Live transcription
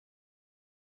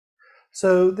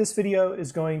So this video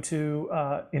is going to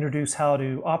introduce how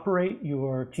to operate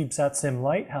your CubeSatSim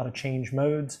Lite, how to change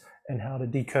modes, and how to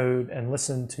decode and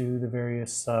listen to the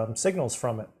various signals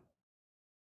from it.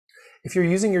 If you're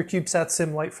using your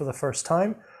CubeSatSim Lite for the first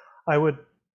time, I would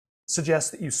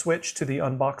suggest that you switch to the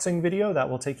unboxing video. That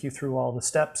will take you through all the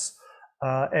steps.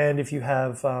 And if you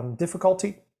have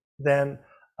difficulty, then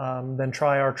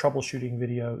try our troubleshooting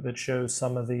video that shows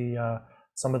some of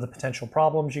the potential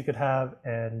problems you could have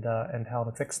and how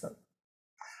to fix them.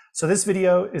 So this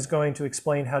video is going to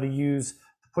explain how to use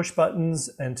the push buttons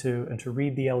and to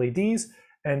read the LEDs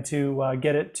and to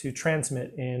get it to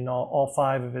transmit in all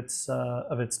five of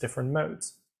its different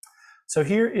modes. So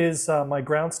here is my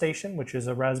ground station, which is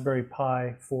a Raspberry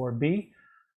Pi 4B,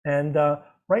 and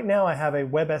right now I have a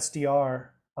WebSDR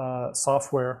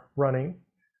software running,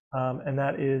 and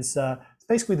that is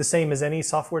basically the same as any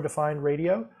software-defined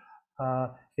radio.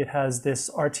 It has this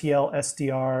RTL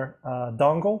SDR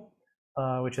dongle,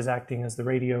 which is acting as the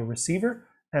radio receiver,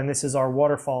 and this is our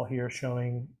waterfall here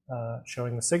showing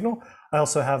the signal. I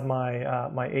also have my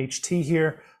my HT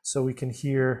here, so we can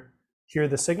hear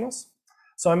the signals.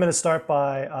 So I'm going to start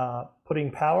by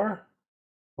putting power,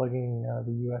 plugging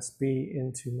the USB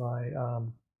into my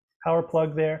power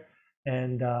plug there,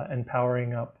 and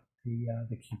powering up the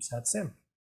CubeSatSim.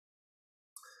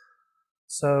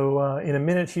 So in a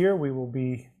minute here, we'll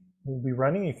be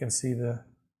running. You can see the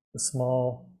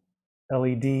small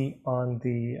LED on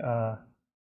the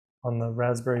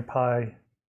Raspberry Pi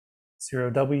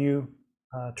 0W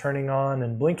turning on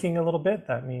and blinking a little bit.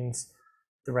 That means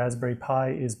the Raspberry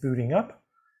Pi is booting up.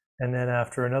 And then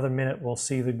after another minute, we'll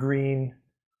see the green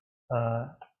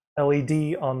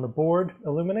LED on the board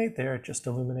illuminate there. It just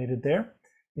illuminated there,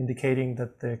 indicating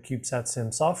that the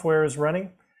CubeSatSim software is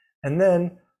running. And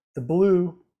then the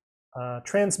blue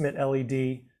transmit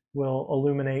LED will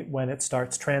illuminate when it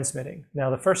starts transmitting.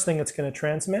 Now, the first thing it's going to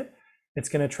transmit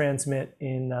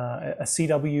in a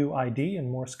CW ID in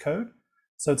Morse code.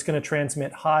 So it's going to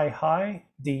transmit high, high,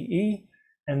 DE,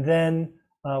 and then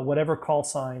whatever call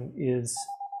sign is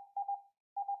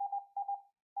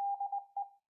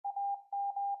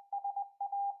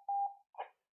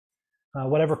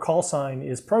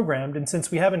programmed. And since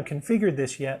we haven't configured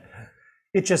this yet,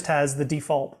 it just has the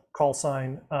default call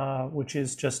sign, which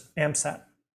is just AMSAT.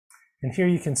 And here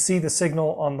you can see the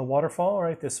signal on the waterfall,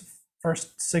 right? This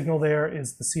first signal there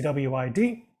is the CW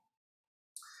ID.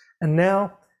 And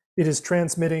now it is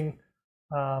transmitting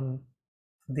the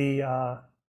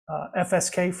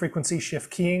FSK, frequency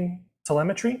shift keying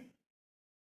telemetry.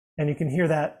 And you can hear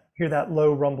that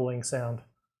low rumbling sound,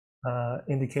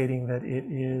 indicating that it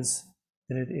is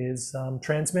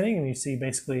transmitting, and you see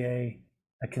basically a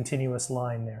continuous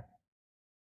line there.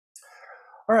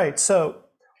 All right, so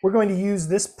we're going to use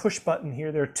this push button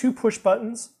here. There are two push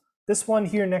buttons. This one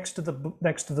here next to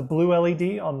the blue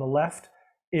LED on the left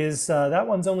is that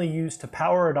one's only used to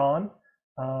power it on.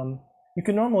 You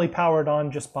can normally power it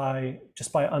on just by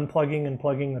unplugging and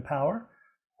plugging the power.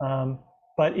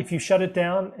 But if you shut it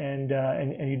down and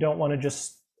you don't want to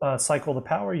just cycle the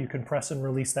power, you can press and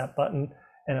release that button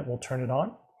and it will turn it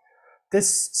on.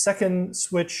 This second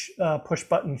switch push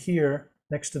button here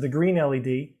next to the green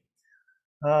LED,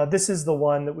 this is the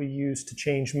one that we use to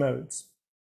change modes.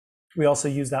 We also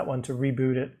use that one to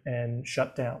reboot it and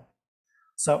shut down.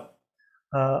 So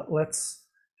let's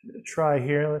try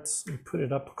here. Let's put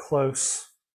it up close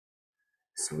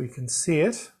so we can see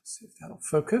it. See if that'll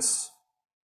focus.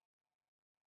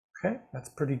 Okay, that's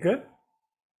pretty good.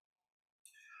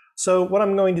 So what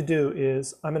I'm going to do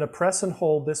is I'm going to press and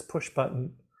hold this push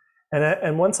button.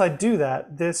 And once I do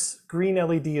that, this green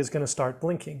LED is going to start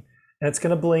blinking. And it's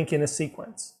going to blink in a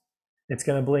sequence. It's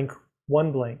going to blink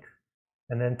one blink,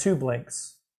 and then two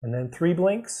blinks, and then three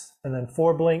blinks, and then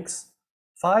four blinks,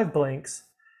 five blinks,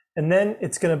 and then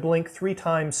it's going to blink 3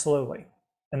 times slowly.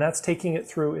 And that's taking it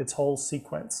through its whole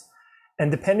sequence. And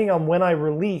depending on when I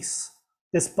release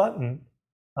this button,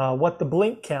 what the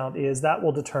blink count is, that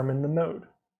will determine the mode.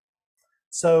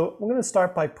 So I'm going to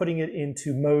start by putting it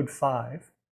into mode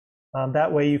 5.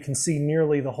 That way you can see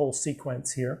nearly the whole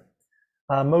sequence here.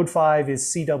 Mode 5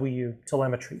 is CW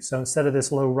telemetry. So instead of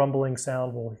this low rumbling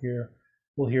sound, we'll hear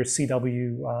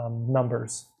CW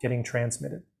numbers getting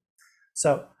transmitted.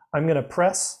 So I'm going to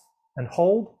press and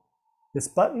hold this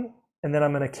button, and then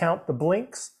I'm going to count the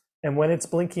blinks. And when it's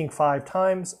blinking 5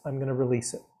 times, I'm going to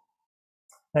release it.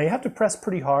 Now you have to press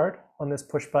pretty hard on this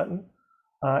push button.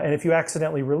 And if you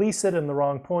accidentally release it in the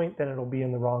wrong point, then it'll be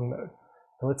in the wrong mode.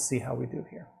 So let's see how we do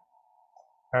here.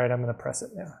 All right, I'm going to press it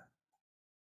now.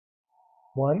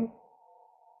 1,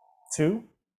 2,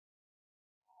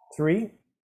 3,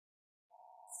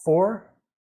 4,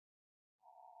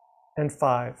 and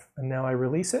 5. And now I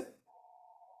release it.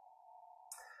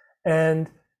 And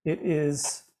it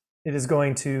is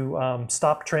going to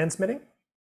stop transmitting.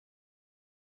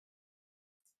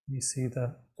 You see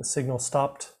the signal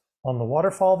stopped on the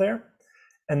waterfall there.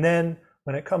 And then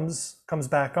when it comes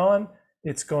back on,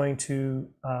 it's going to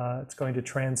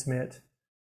transmit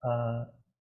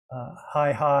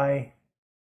high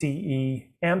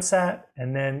DE AMSAT,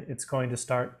 and then it's going to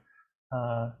start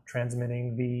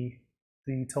transmitting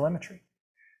the telemetry.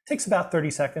 It takes about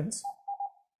 30 seconds.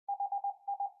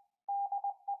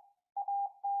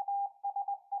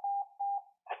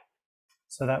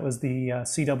 So that was the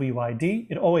CWID.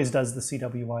 It always does the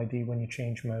CWID when you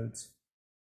change modes.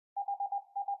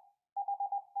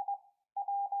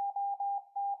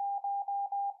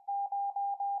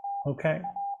 Okay,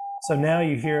 so now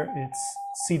you hear it's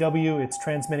CW, it's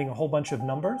transmitting a whole bunch of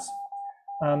numbers.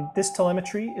 This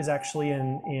telemetry is actually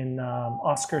in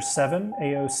Oscar 7,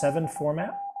 AO7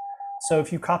 format. So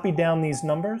if you copied down these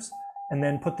numbers and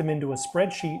then put them into a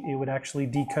spreadsheet, it would actually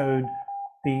decode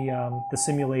the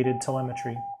simulated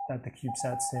telemetry that the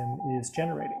CubeSatSim is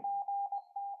generating.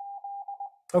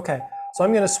 Okay, so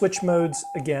I'm going to switch modes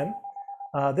again.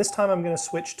 This time I'm going to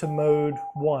switch to mode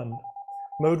 1.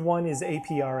 Mode 1 is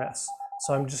APRS.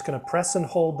 So I'm just going to press and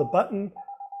hold the button,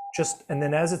 and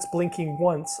then as it's blinking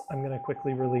once, I'm going to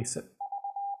quickly release it.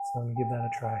 So let me give that a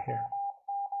try here.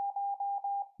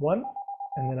 1,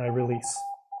 and then I release.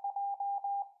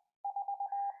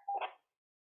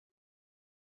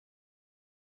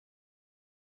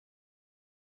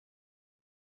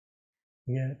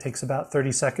 Again, it takes about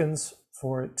 30 seconds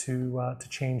for it to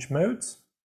change modes.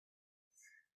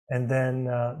 And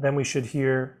then we should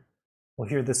we'll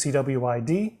hear the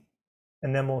CWID,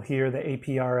 and then we'll hear the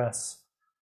APRS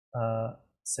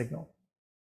signal.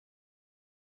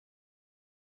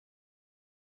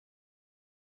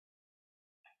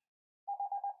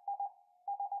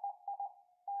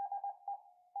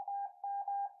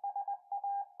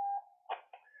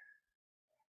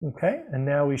 Okay, and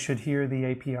now we should hear the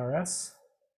APRS.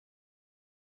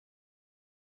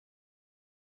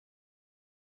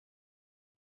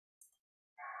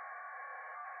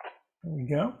 There we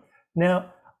go.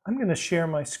 Now I'm going to share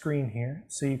my screen here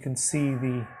so you can see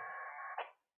the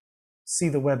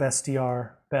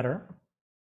WebSDR better.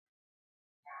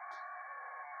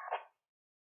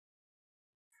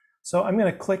 So I'm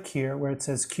going to click here where it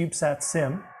says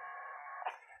CubeSatSim,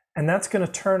 and that's going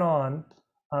to turn on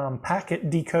packet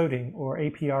decoding or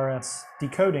APRS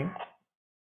decoding.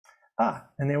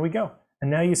 And there we go.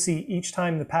 And now you see each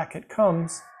time the packet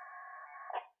comes,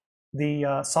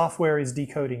 the software is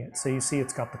decoding it. So you see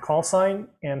it's got the call sign,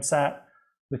 AMSAT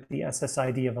with the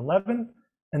SSID of 11,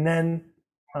 and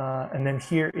then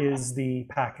here is the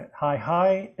packet,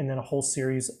 high, and then a whole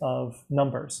series of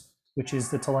numbers, which is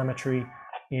the telemetry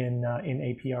in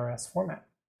APRS format.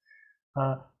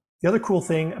 The other cool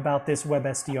thing about this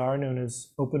WebSDR, known as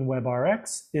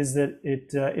OpenWebRX, is that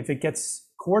if it gets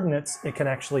coordinates, it can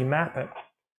actually map it.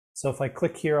 So if I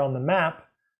click here on the map,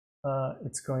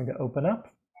 it's going to open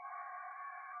up,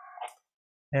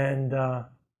 and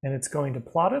it's going to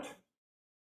plot it.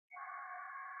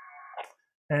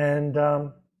 And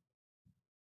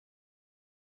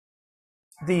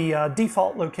the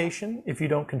default location, if you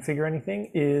don't configure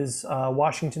anything, is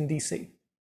Washington, D.C.,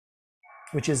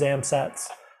 which is AMSAT's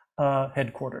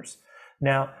headquarters.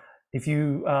 Now, if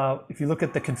you look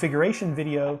at the configuration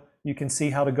video, you can see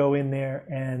how to go in there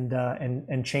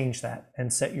and change that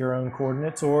and set your own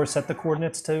coordinates, or set the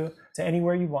coordinates to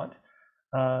anywhere you want,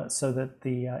 so that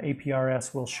the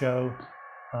APRS will show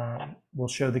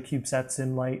the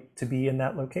CubeSatSim Lite to be in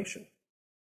that location.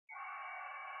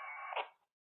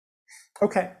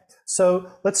 Okay,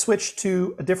 so let's switch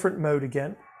to a different mode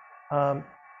again.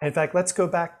 In fact, let's go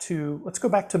back to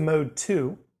mode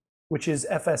 2, which is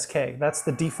FSK. That's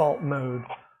the default mode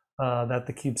that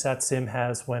the CubeSatSim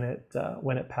has when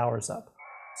it powers up.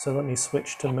 So let me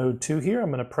switch to mode 2 here.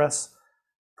 I'm going to press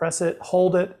it,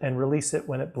 hold it, and release it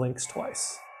when it blinks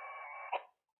twice.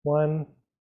 1,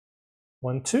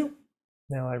 1, 2.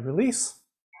 Now I release.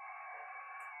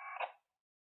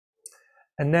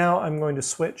 And now I'm going to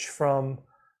switch from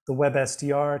the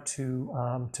WebSDR to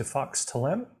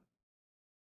FoxTelem.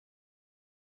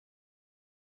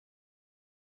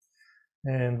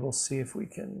 And we'll see if we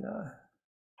can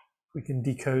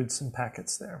decode some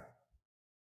packets there.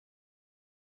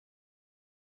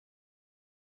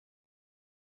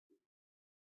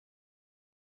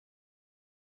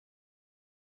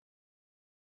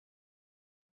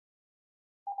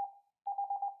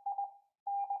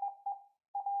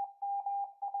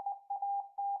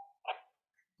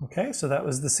 Okay, so that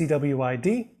was the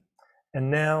CWID,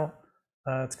 and now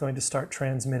it's going to start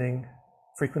transmitting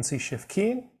frequency shift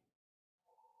keying.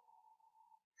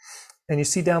 And you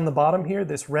see down the bottom here,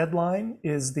 this red line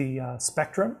is the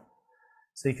spectrum.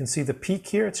 So you can see the peak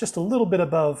here. It's just a little bit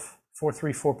above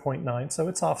 434.9, so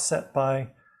it's offset by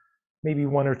maybe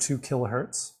 1 or 2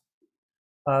 kilohertz.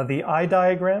 The eye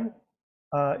diagram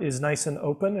is nice and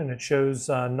open, and it shows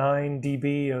 9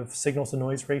 dB of signal to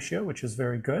noise ratio, which is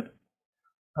very good.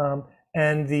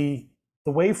 And the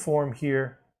waveform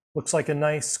here looks like a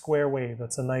nice square wave.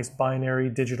 That's a nice binary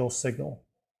digital signal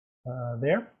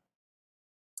there.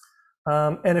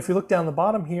 And if we look down the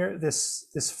bottom here,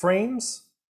 this frames,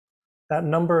 that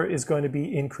number is going to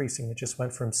be increasing. It just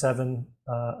went from 7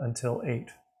 until 8.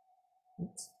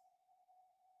 Oops.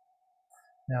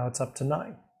 Now it's up to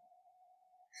 9.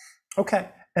 Okay,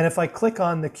 and if I click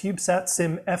on the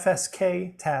CubeSatSim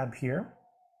FSK tab here,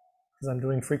 because I'm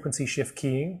doing frequency shift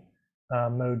keying,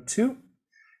 mode 2,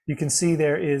 you can see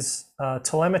there is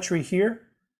telemetry here.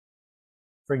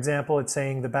 For example, it's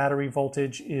saying the battery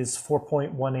voltage is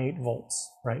 4.18 volts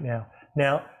right now.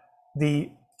 Now,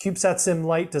 the CubeSatSim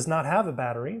Lite does not have a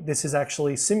battery. This is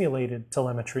actually simulated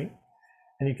telemetry.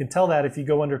 And you can tell that if you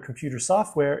go under computer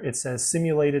software, it says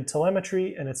simulated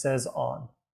telemetry and it says on.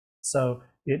 So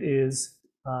it is,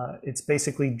 it's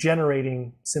basically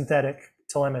generating synthetic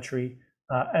telemetry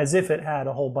as if it had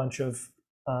a whole bunch of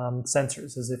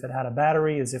sensors, as if it had a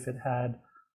battery, as if it had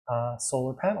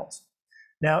solar panels.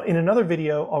 Now, in another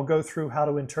video, I'll go through how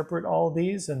to interpret all of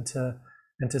these and to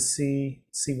see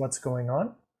what's going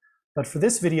on. But for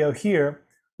this video here,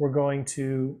 we're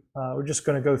just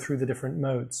going to go through the different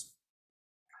modes.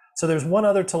 So there's one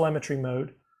other telemetry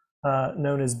mode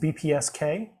known as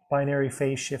BPSK, binary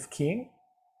phase shift keying.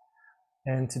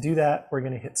 And to do that, we're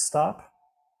going to hit stop,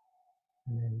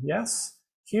 and then yes,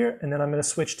 here, and then I'm going to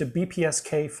switch to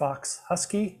BPSK Fox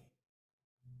Husky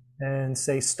and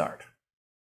say start.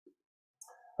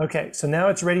 Okay, so now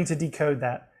it's ready to decode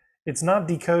that. It's not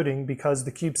decoding because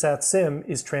the CubeSatSim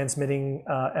is transmitting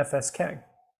FSK,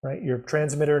 right? Your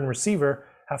transmitter and receiver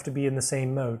have to be in the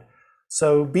same mode.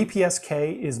 So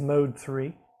BPSK is mode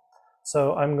 3.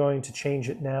 So I'm going to change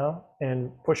it now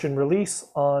and push and release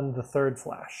on the 3rd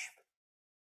flash.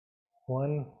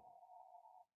 1,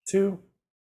 2,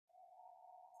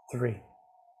 3.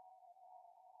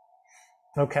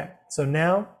 Okay, so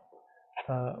now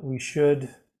we should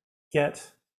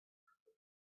get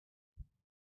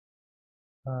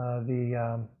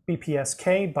the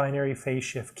BPSK binary phase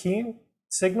shift keying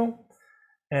signal,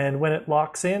 and when it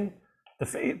locks in, the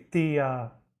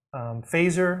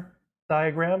phasor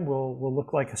diagram will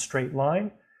look like a straight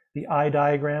line. The eye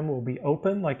diagram will be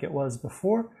open like it was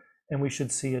before, and we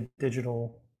should see a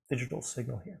digital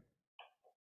signal here.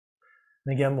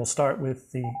 And again, we'll start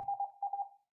with the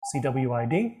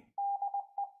CWID.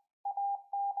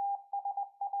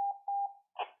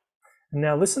 And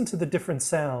now listen to the different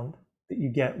sound that you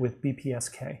get with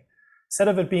BPSK. Instead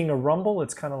of it being a rumble,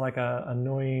 it's kind of like a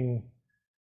annoying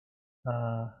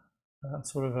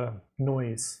sort of a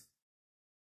noise.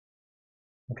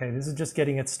 Okay, this is just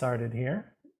getting it started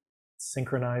here.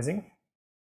 Synchronizing.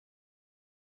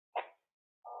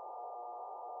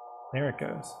 There it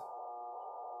goes.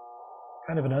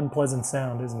 Kind of an unpleasant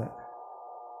sound, isn't it?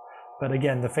 But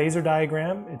again, the phasor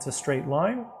diagram, it's a straight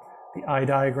line. The eye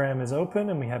diagram is open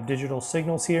and we have digital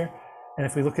signals here. And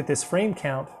if we look at this frame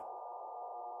count,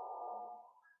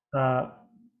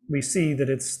 we see that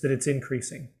it's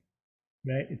increasing,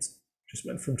 right? It's just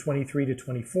went from 23 to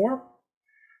 24.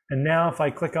 And now if I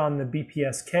click on the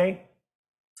BPSK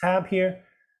tab here,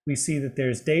 we see that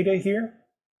there's data here.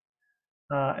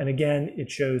 And again, it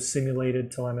shows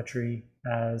simulated telemetry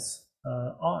as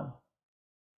on.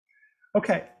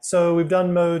 Okay, so we've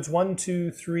done modes 1,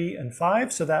 2, 3, and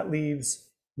 5, so that leaves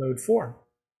mode 4.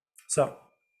 So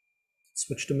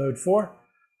switch to mode 4,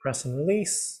 press and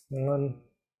release, 1,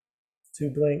 2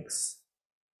 blinks,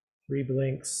 3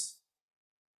 blinks,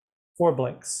 4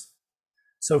 blinks.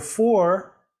 So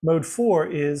mode 4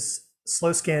 is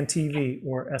slow scan TV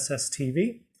or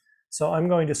SSTV. So I'm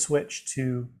going to switch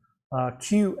to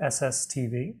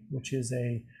QSSTV, which is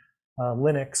a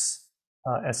Linux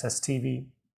SSTV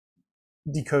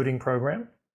decoding program,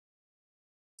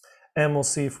 and we'll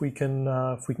see if we can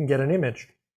get an image.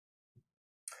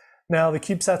 Now the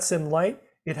CubeSatSim Lite,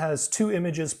 it has 2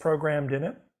 images programmed in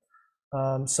it,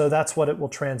 so that's what it will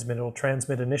transmit. It will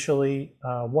transmit initially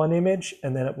 1 image,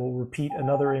 and then it will repeat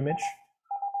another image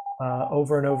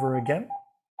over and over again.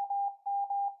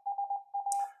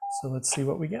 So let's see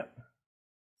what we get.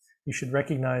 You should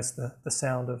recognize the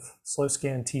sound of slow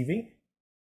scan TV.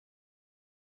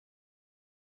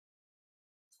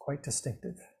 Quite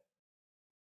distinctive.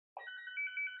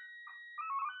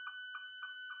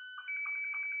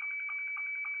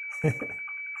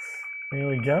 There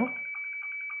we go.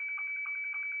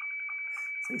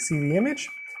 So you see the image.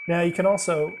 Now you can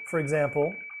also, for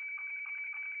example,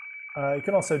 you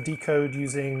can also decode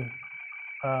using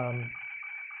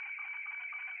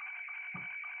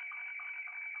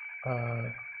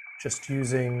just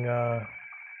using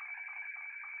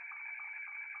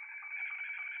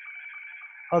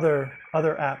other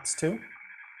apps too.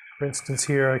 For instance,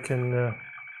 here I can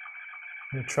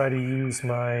try to use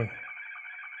my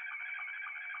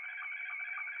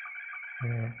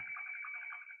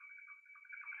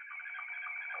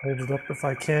hold it up if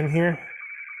I can here.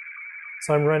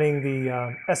 So I'm running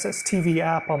the SSTV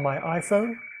app on my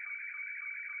iPhone.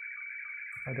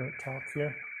 I don't talk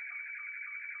here.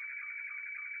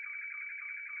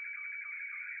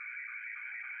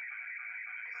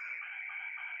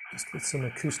 Just with some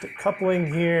acoustic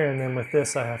coupling here, and then with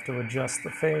this I have to adjust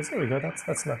the phase. There we go,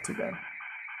 that's not too bad.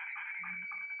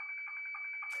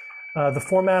 The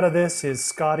format of this is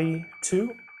Scotty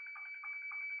 2.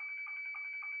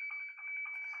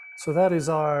 So that is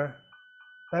our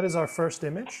first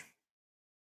image.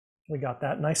 We got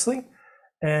that nicely,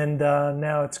 and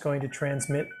now it's going to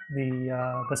transmit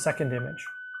the second image.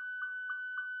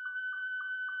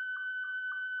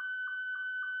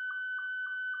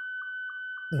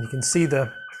 And you can see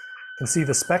the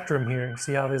spectrum here. You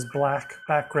see how this black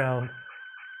background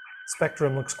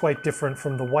spectrum looks quite different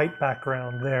from the white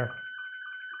background there.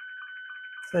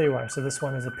 So there you are. So this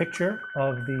one is a picture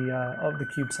of the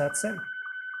CubeSatSim.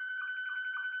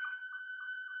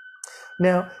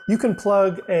 Now you can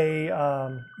plug a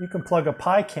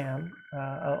PiCam,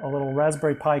 a little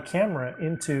Raspberry Pi camera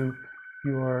into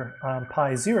your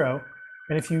Pi Zero,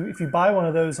 and if you buy one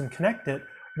of those and connect it,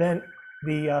 then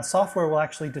the software will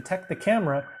actually detect the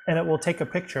camera and it will take a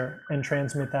picture and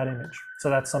transmit that image.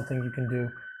 So that's something you can do,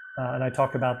 and I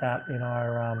talk about that in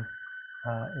our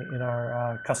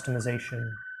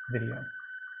customization video.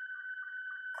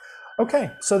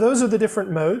 Okay, so those are the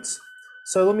different modes.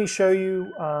 So let me show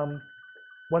you.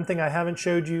 One thing I haven't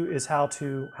showed you is how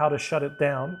to shut it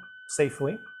down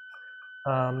safely.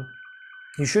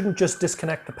 You shouldn't just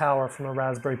disconnect the power from a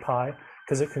Raspberry Pi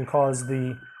because it can cause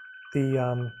the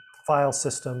file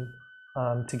system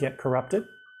to get corrupted.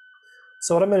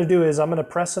 So what I'm going to do is I'm going to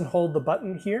press and hold the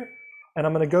button here, and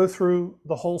I'm going to go through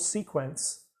the whole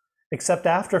sequence, except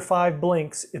after 5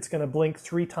 blinks, it's going to blink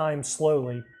 3 times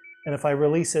slowly. And if I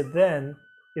release it then,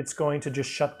 it's going to just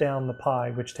shut down the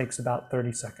Pi, which takes about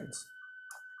 30 seconds.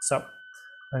 So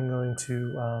I'm going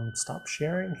to stop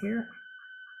sharing here.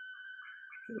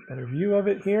 Get a better view of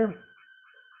it here.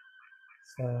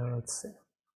 So let's see.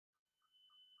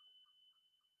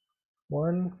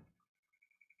 1,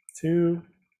 2,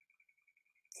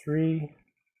 3,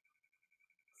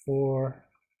 4,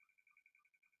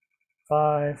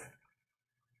 5,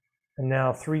 and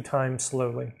now 3 times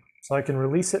slowly. So I can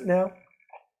release it now,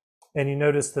 and you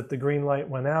notice that the green light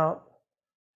went out,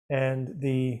 and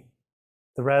the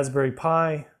Raspberry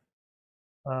Pi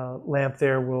lamp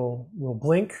there will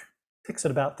blink. Takes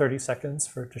it about 30 seconds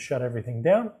for it to shut everything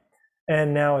down,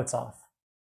 and now it's off.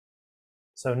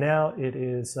 So now it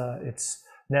is it's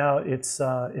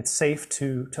safe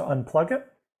to unplug it.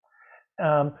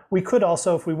 We could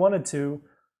also, if we wanted to,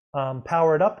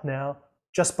 power it up now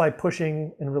just by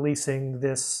pushing and releasing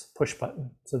this push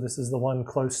button. So this is the one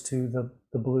close to the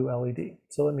blue LED.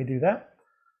 So let me do that.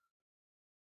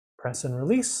 Press and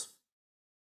release.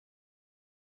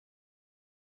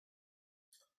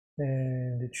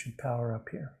 And it should power up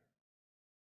here.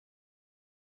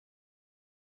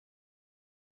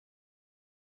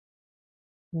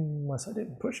 Unless I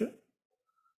didn't push it.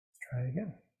 Let's try it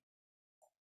again.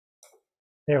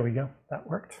 There we go, that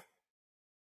worked.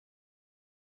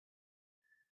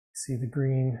 See the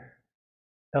green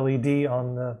LED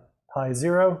on the Pi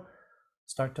Zero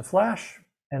start to flash,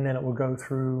 and then it will go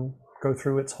through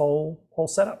its whole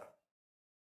setup.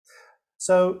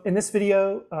 So in this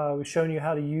video, we've shown you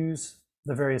how to use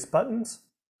the various buttons,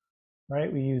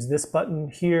 right? We use this button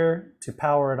here to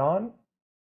power it on.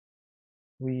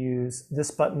 We use this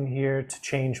button here to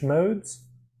change modes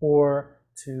or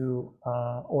to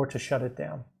shut it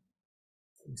down.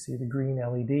 You see the green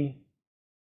LED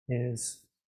is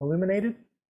illuminated,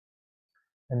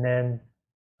 and then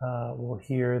we'll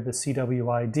hear the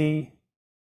CWID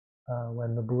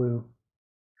when the blue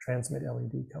transmit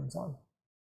LED comes on.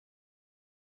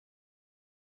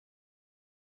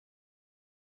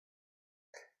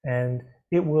 And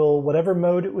it will, whatever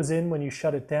mode it was in when you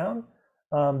shut it down,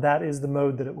 that is the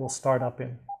mode that it will start up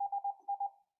in.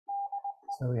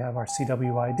 So we have our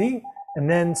CWID, and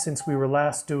then since we were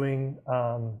last doing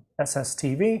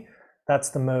SSTV, that's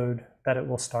the mode that it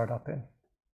will start up in.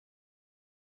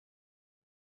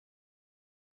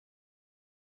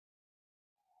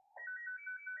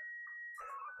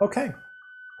 Okay,